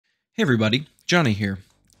Hey everybody, Johnny here.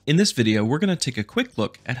 In this video, we're going to take a quick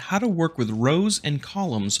look at how to work with rows and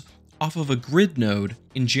columns off of a grid node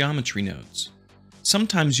in geometry nodes.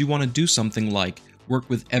 Sometimes you want to do something like work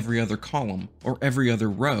with every other column or every other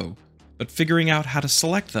row, but figuring out how to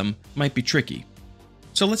select them might be tricky.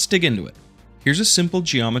 So let's dig into it. Here's a simple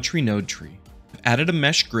geometry node tree. I've added a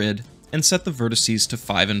mesh grid and set the vertices to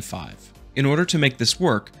 5 and 5. In order to make this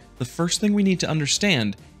work, the first thing we need to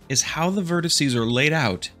understand is how the vertices are laid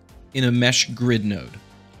out in a mesh grid node.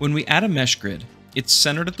 When we add a mesh grid, it's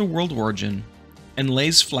centered at the world origin and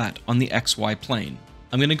lays flat on the XY plane.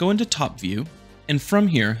 I'm going to go into top view, and from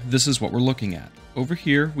here, this is what we're looking at. Over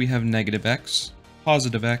here, we have -x,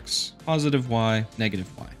 positive y,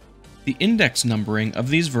 negative y. The index numbering of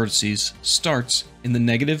these vertices starts in the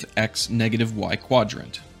 -x, -y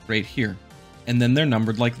quadrant, right here, and then they're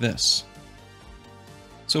numbered like this.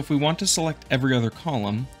 So if we want to select every other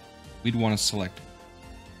column, we'd want to select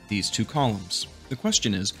these two columns. The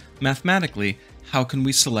question is, mathematically, how can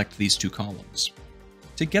we select these two columns?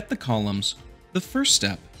 To get the columns, the first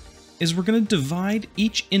step is we're going to divide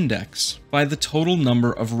each index by the total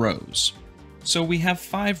number of rows. So we have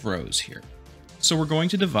 5 rows here. So we're going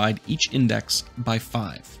to divide each index by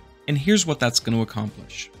 5. And here's what that's going to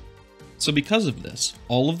accomplish. So because of this,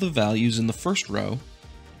 all of the values in the first row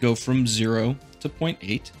go from 0 to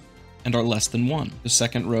 0.8 and are less than 1. The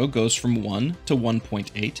second row goes from 1 to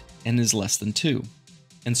 1.8 and is less than 2,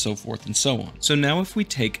 and so forth and so on. So now if we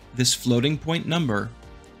take this floating point number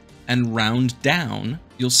and round down,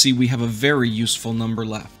 you'll see we have a very useful number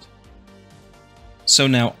left. So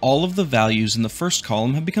now all of the values in the first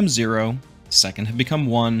column have become 0, the second have become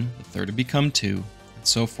 1, the third have become 2, and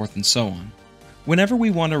so forth and so on. Whenever we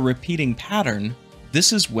want a repeating pattern,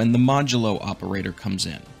 this is when the modulo operator comes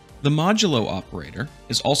in. The modulo operator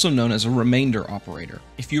is also known as a remainder operator.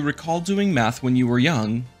 If you recall doing math when you were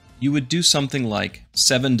young, you would do something like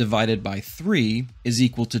 7 divided by 3 is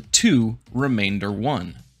equal to 2 remainder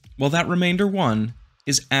 1. Well, that remainder 1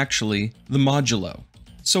 is actually the modulo.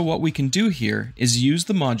 So what we can do here is use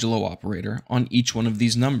the modulo operator on each one of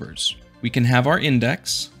these numbers. We can have our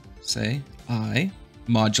index, say I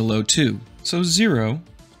modulo 2. So 0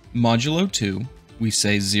 modulo 2, we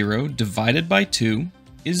say 0 divided by 2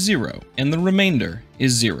 is 0, and the remainder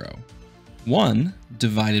is 0. 1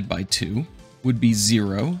 divided by 2 would be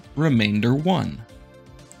 0, remainder 1.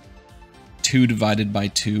 2 divided by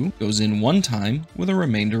 2 goes in one time with a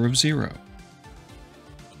remainder of 0.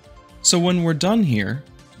 So when we're done here,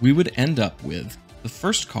 we would end up with the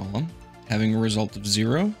first column having a result of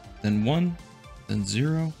 0, then 1, then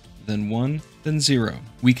 0, then 1, then 0.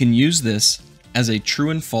 We can use this as a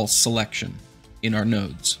true and false selection in our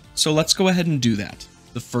nodes. So let's go ahead and do that.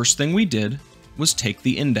 The first thing we did was take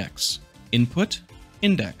the index. Input,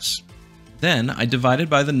 index. Then I divided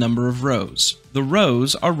by the number of rows. The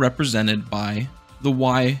rows are represented by the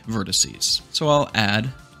y vertices. So I'll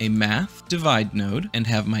add a math divide node and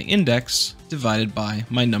have my index divided by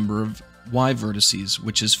my number of y vertices,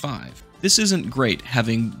 which is 5. This isn't great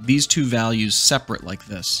having these two values separate like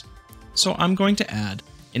this. So I'm going to add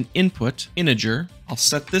an input integer. I'll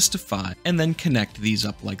set this to 5 and then connect these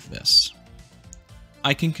up like this.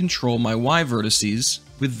 I can control my y vertices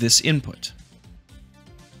with this input,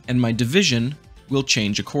 and my division will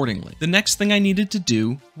change accordingly. The next thing I needed to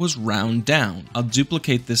do was round down. I'll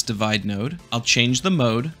duplicate this divide node, I'll change the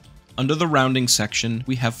mode. Under the rounding section,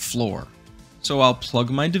 we have floor. So I'll plug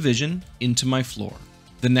my division into my floor.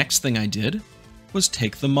 The next thing I did was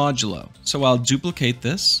take the modulo. So I'll duplicate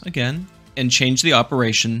this again and change the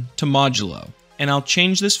operation to modulo. And I'll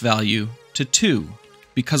change this value to 2.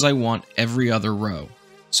 Because I want every other row.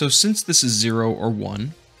 So since this is 0 or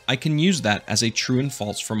 1, I can use that as a true and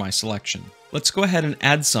false for my selection. Let's go ahead and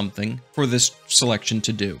add something for this selection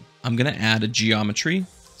to do. I'm going to add a geometry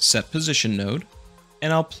set position node,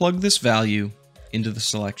 and I'll plug this value into the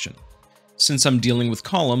selection. Since I'm dealing with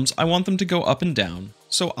columns, I want them to go up and down,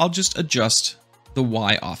 so I'll just adjust the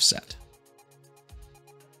y offset.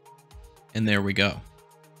 And there we go.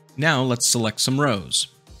 Now let's select some rows.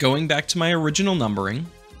 Going back to my original numbering,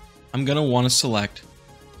 I'm going to want to select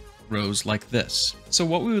rows like this. So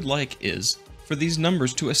what we would like is for these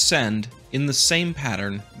numbers to ascend in the same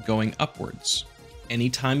pattern going upwards.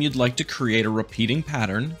 Anytime you'd like to create a repeating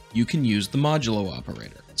pattern, you can use the modulo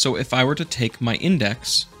operator. So if I were to take my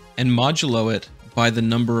index and modulo it by the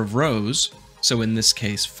number of rows, so in this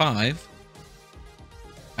case 5,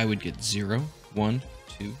 I would get 0, 1,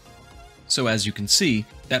 2. So as you can see,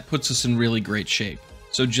 that puts us in really great shape.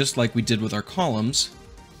 So just like we did with our columns,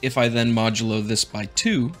 if I then modulo this by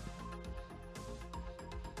 2,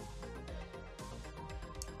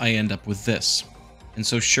 I end up with this. And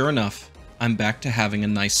so sure enough, I'm back to having a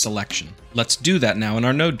nice selection. Let's do that now in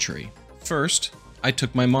our node tree. First, I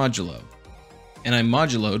took my modulo, and I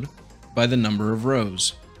moduloed by the number of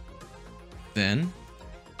rows. Then,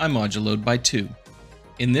 I moduloed by 2.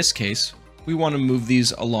 In this case, we want to move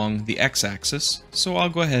these along the x-axis, so I'll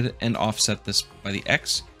go ahead and offset this by the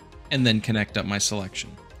x, and then connect up my selection.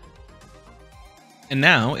 And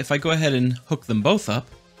now, if I go ahead and hook them both up,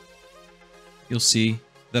 you'll see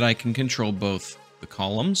that I can control both the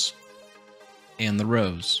columns and the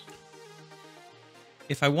rows.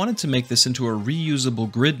 If I wanted to make this into a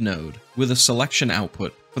reusable grid node with a selection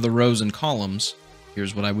output for the rows and columns,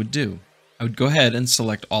 here's what I would do. I would go ahead and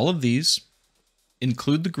select all of these,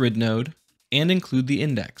 include the grid node, and include the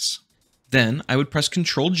index. Then I would press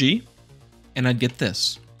Ctrl G, and I'd get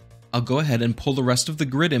this. I'll go ahead and pull the rest of the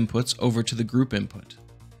grid inputs over to the group input.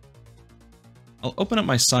 I'll open up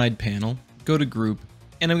my side panel, go to group,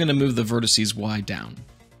 and I'm going to move the vertices Y down.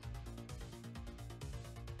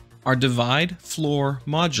 Our divide, floor,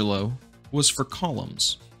 modulo was for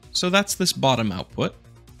columns, so that's this bottom output.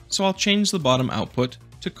 So I'll change the bottom output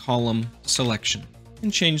to column selection,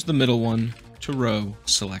 and change the middle one to row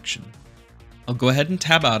selection. I'll go ahead and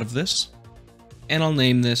tab out of this, and I'll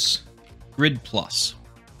name this Grid Plus.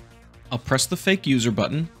 I'll press the fake user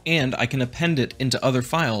button, and I can append it into other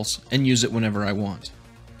files and use it whenever I want.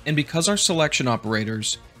 And because our selection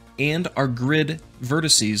operators and our grid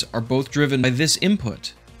vertices are both driven by this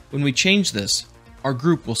input, when we change this, our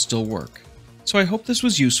group will still work. So I hope this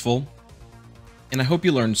was useful, and I hope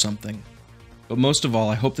you learned something. But most of all,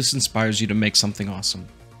 I hope this inspires you to make something awesome.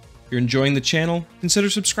 If you're enjoying the channel, consider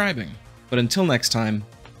subscribing. But until next time,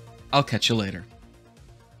 I'll catch you later.